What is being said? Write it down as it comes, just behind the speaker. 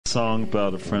song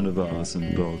about a friend of ours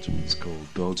in Belgium. It's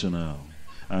called Belgian Elle.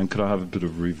 And could I have a bit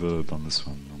of reverb on this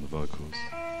one, on the vocals?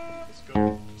 Let's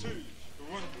go. 2,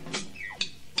 1.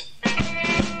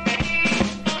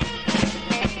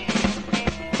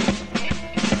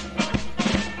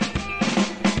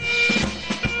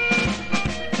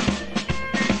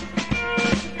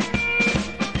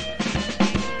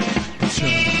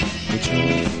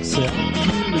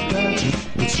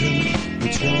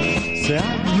 Say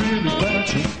I'm really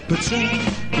about you, but say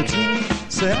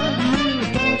I'm really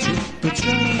about you, but say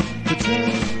I'm really about you, but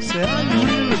say I'm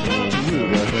really about you.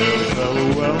 With a hell fellow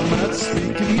well not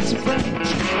speaking easy French,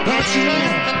 but you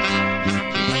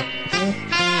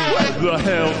with the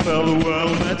hell fellow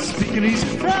well not speaking easy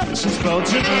French is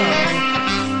Belgian.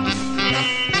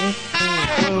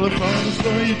 Well, if I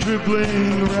saw you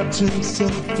dribbling, wrapped in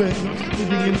cellophane,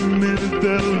 living in a minute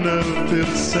that'll never feel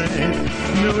the same.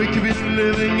 No, we could be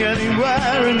living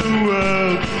anywhere in the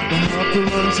world. My heart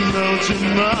belongs in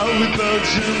Belgium, all with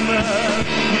Belgium.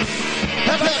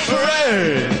 Have that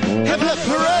parade! Have that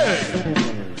parade!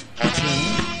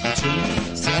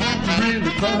 Say I'm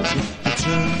really about you.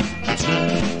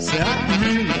 Say I'm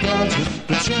really about you.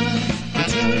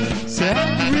 Say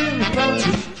I'm really about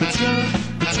you.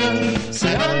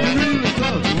 Say I'm really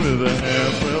about you. With a hair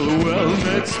fellow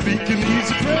well-met speaking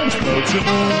easy French Belgium.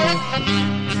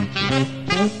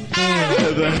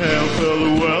 With a hair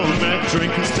fellow well-met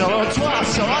drinking Stella Artois.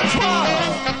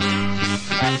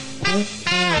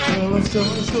 Well, I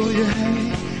saw you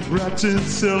hanging, wrapped in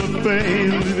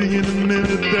cellophane, living in a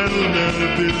minute that'll never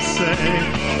be the same.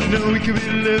 No, we could be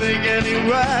living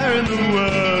anywhere in the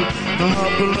world. My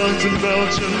heart belongs in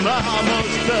Belgium, my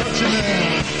almost Belgian.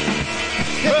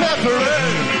 Have that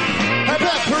parade! Have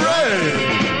that parade!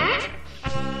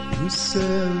 Who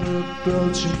sailed the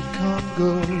Belgian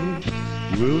Congo?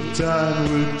 We'll dine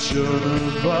with Joan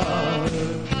of Arc.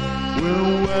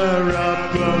 We'll wear our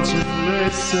Belgian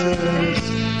laces,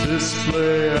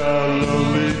 display our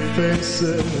lovely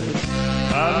faces,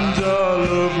 and all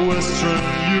of Western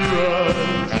Europe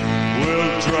will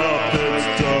drop its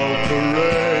dull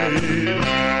parade,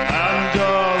 and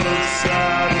all of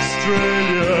South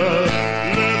Australia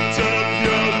lift up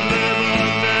your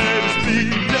lemonade,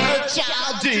 speak Dutch,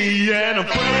 Aldi, and a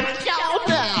French,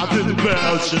 now to the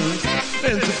Belgians,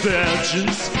 and the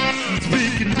Belgians,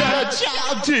 speaking Dutch,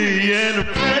 Aldi, and a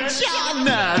French,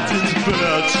 now to the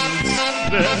Belgians,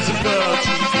 and the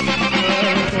Belgians.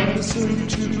 I saw you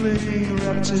dribbling,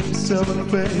 wrapped in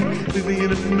cellophane, living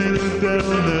in a minute that'll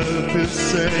never be the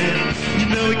same. You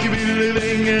know we could be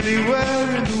living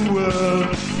anywhere in the world.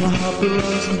 My heart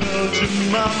belongs in Belgium,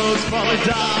 my most folly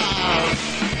down.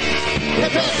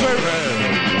 Hip hip parade,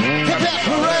 hip hip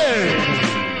parade.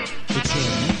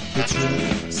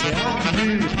 Say I'm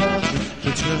really about you,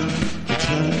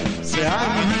 say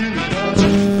I'm really about you,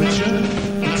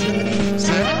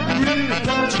 say I'm really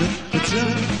about you,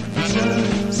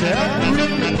 say I'm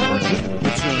really about you,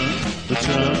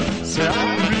 say I'm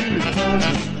really about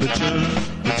you,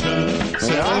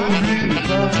 say I'm really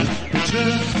about you,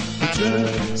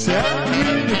 say I'm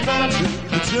really about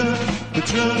you,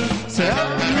 say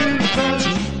I'm